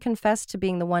 He even confessed to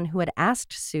being the one who had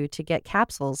asked Sue to get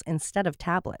capsules instead of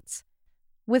tablets.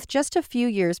 With just a few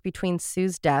years between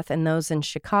Sue's death and those in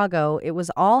Chicago, it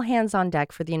was all hands on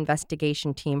deck for the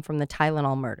investigation team from the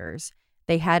Tylenol murders.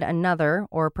 They had another,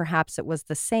 or perhaps it was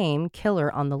the same,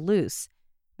 killer on the loose.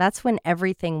 That's when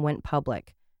everything went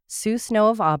public. Sue Snow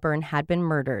of Auburn had been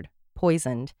murdered,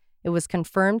 poisoned. It was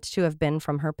confirmed to have been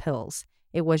from her pills.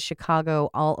 It was Chicago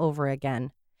all over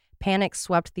again. Panic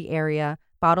swept the area.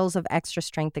 Bottles of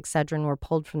extra-strength Excedrin were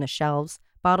pulled from the shelves.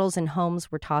 Bottles in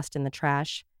homes were tossed in the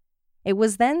trash. It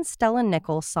was then Stella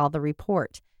Nichols saw the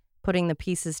report. Putting the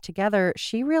pieces together,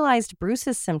 she realized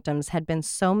Bruce's symptoms had been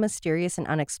so mysterious and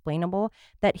unexplainable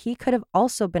that he could have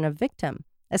also been a victim,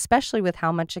 especially with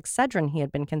how much Excedrin he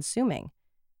had been consuming.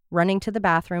 Running to the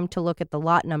bathroom to look at the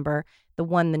lot number, the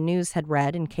one the news had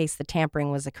read in case the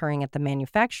tampering was occurring at the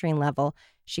manufacturing level,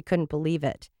 she couldn't believe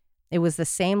it. It was the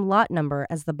same lot number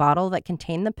as the bottle that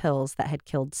contained the pills that had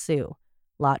killed Sue,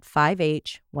 Lot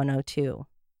 5H102.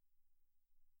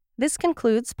 This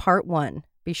concludes Part 1.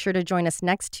 Be sure to join us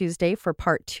next Tuesday for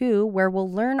Part 2, where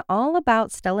we'll learn all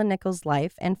about Stella Nichols'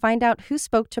 life and find out who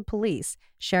spoke to police,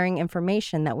 sharing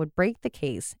information that would break the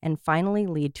case and finally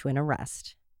lead to an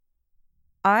arrest.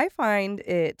 I find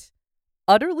it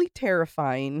utterly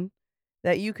terrifying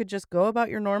that you could just go about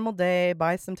your normal day,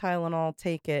 buy some Tylenol,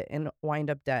 take it, and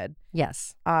wind up dead.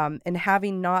 Yes. And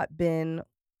having not been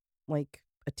like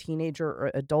a teenager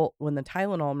or adult when the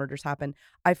Tylenol murders happened,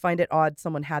 I find it odd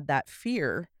someone had that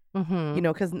fear. Mm-hmm. You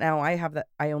know, because now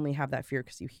I only have that fear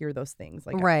because you hear those things.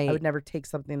 Like right. I would never take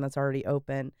something that's already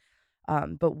open.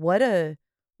 But what a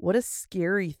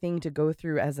scary thing to go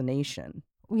through as a nation.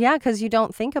 Yeah, because you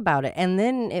don't think about it. And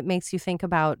then it makes you think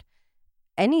about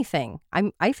anything.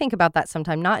 I think about that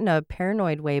sometimes, not in a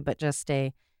paranoid way, but just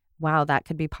wow, that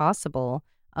could be possible,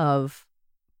 of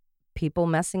people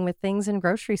messing with things in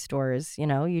grocery stores. You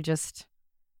know, you just...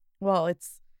 Well,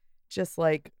 it's just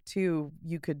like, too,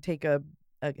 you could take a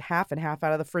half and half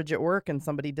out of the fridge at work and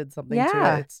somebody did something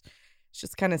to it. It's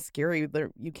just kind of scary.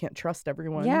 You can't trust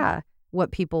everyone. Yeah.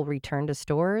 What people return to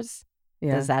stores.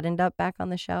 Yeah. Does that end up back on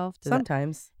the shelf?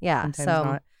 Sometimes. Sometimes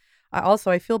not.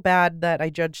 I feel bad that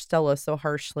I judged Stella so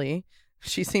harshly.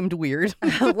 She seemed weird.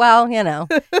 Well, you know,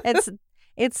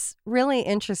 it's really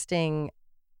interesting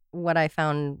what I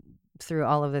found through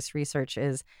all of this research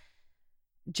is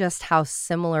just how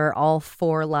similar all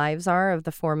 4 lives are of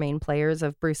the 4 main players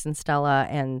of Bruce and Stella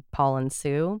and Paul and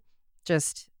Sue.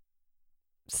 Just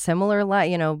similar,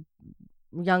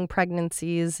 young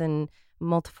pregnancies and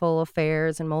multiple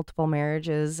affairs and multiple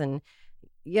marriages. And,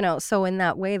 so in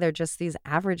that way, they're just these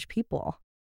average people.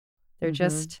 They're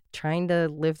just trying to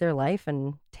live their life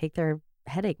and take their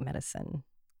headache medicine.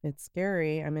 It's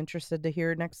scary. I'm interested to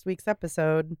hear next week's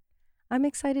episode. I'm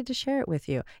excited to share it with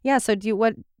you. Yeah, so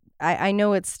I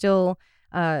know it's still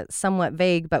somewhat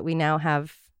vague, but we now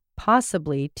have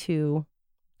possibly 2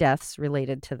 deaths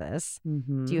related to this.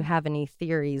 Do you have any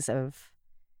theories of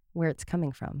where it's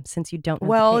coming from, since you don't know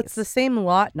Well, the case? It's the same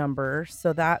lot number,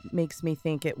 so that makes me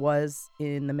think it was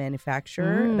in the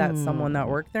manufacturer, that someone that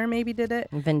worked there maybe did it.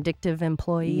 Vindictive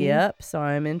employee. Yep, so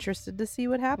I'm interested to see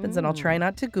what happens, and I'll try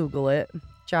not to Google it.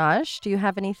 Josh, do you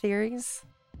have any theories?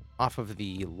 Off of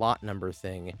the lot number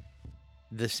thing,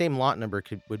 the same lot number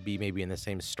would be maybe in the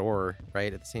same store,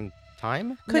 right, at the same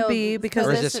time? Could be, because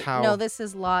Or is this how- No, this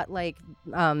is lot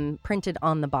printed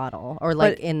on the bottle, or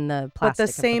in the plastic. But the of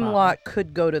same bottle. lot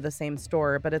could go to the same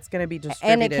store, but it's going to be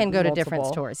distributed. And it can go to different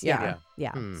multiple. stores. Yeah.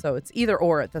 So it's either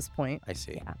or at this point. I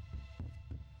see. Yeah.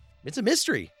 It's a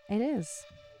mystery. It is.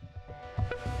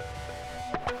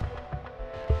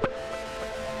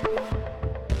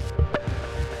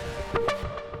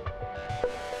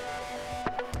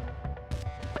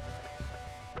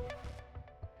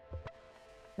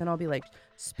 Then I'll be like,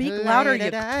 speak louder, you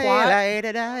twat.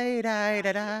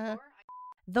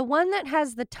 The one that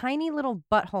has the tiny little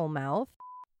butthole mouth.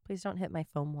 Please don't hit my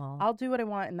foam wall. I'll do what I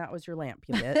want, and that was your lamp,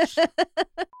 you bitch.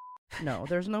 No,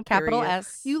 there's no Capital period.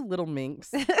 S. You little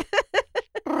minx.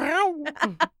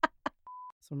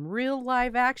 Some real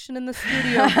live action in the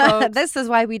studio, folks. This is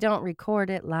why we don't record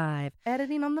it live.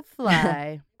 Editing on the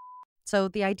fly. So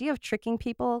the idea of tricking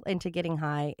people into getting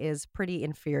high is pretty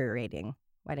infuriating.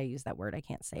 Why'd I use that word? I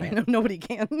can't say I it. know nobody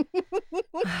can.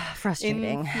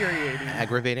 Frustrating. Infuriating.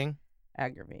 Aggravating?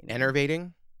 Aggravating.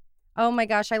 Enervating? Oh my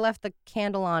gosh, I left the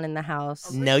candle on in the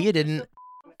house. No, you didn't.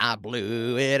 I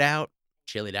blew it out.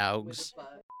 Chili dogs.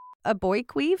 A boy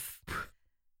queef?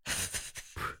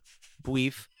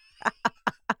 Beef.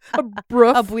 A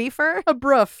bruff. A bweefer? A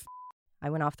bruff.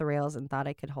 I went off the rails and thought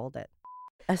I could hold it.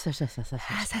 Excuse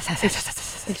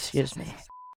me.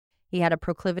 He had a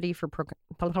proclivity for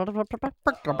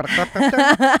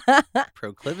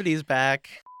Proclivity's back.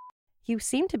 He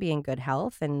seemed to be in good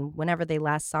health, and whenever they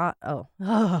last saw... Oh.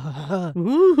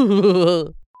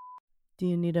 Do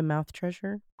you need a mouth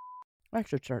treasure? I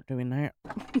should start doing that.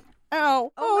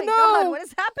 Ow. Oh my no. God, what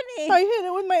is happening? I hit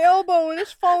it with my elbow and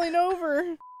it's falling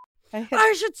over.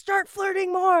 I should start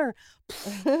flirting more.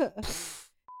 I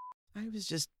was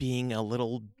just being a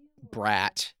little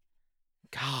brat.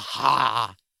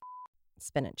 Gah.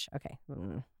 Spinach. Okay.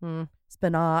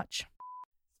 Spinach.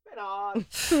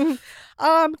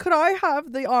 Could I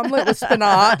have the omelet with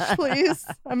spinach, please?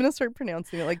 I'm going to start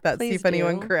pronouncing it like that, see Please if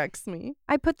anyone do. corrects me.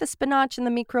 I put the spinach in the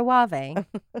microwave.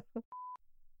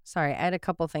 Sorry, I had a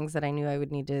couple things that I knew I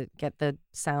would need to get the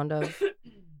sound of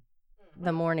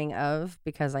the morning of,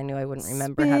 because I knew I wouldn't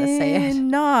remember how to say it.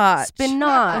 Spinach.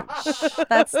 Spinach.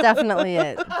 That's definitely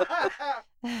it.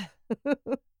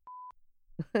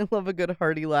 I love a good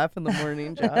hearty laugh in the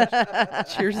morning,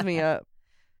 Josh. Cheers me up.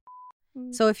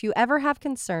 So if you ever have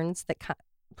concerns that...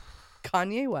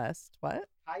 Kanye West. What?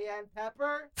 Cayenne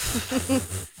pepper?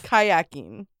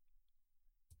 Kayaking.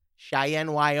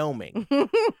 Cheyenne, Wyoming.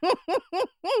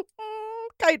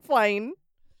 Kite flying.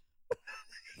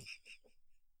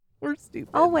 We're stupid.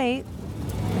 Oh, wait.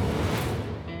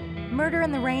 Murder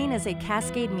in the Rain is a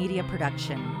Cascade Media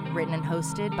production, written and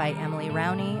hosted by Emily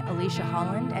Rowney, Alicia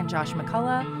Holland, and Josh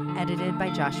McCullough, edited by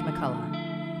Josh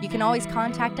McCullough. You can always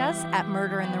contact us at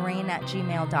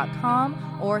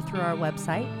murderintherain@gmail.com or through our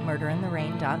website,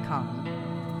 murderintherain.com.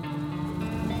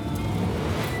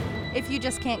 If you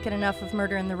just can't get enough of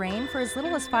Murder in the Rain, for as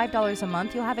little as $5 a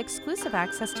month, you'll have exclusive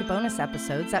access to bonus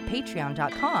episodes at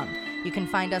patreon.com. You can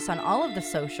find us on all of the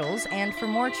socials, and for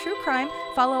more true crime,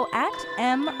 follow at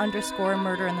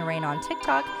 @M_Murder in the Rain on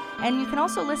TikTok, and you can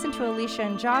also listen to Alicia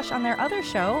and Josh on their other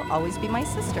show, Always Be My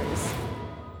Sisters.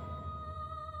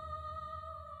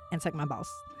 And suck my balls.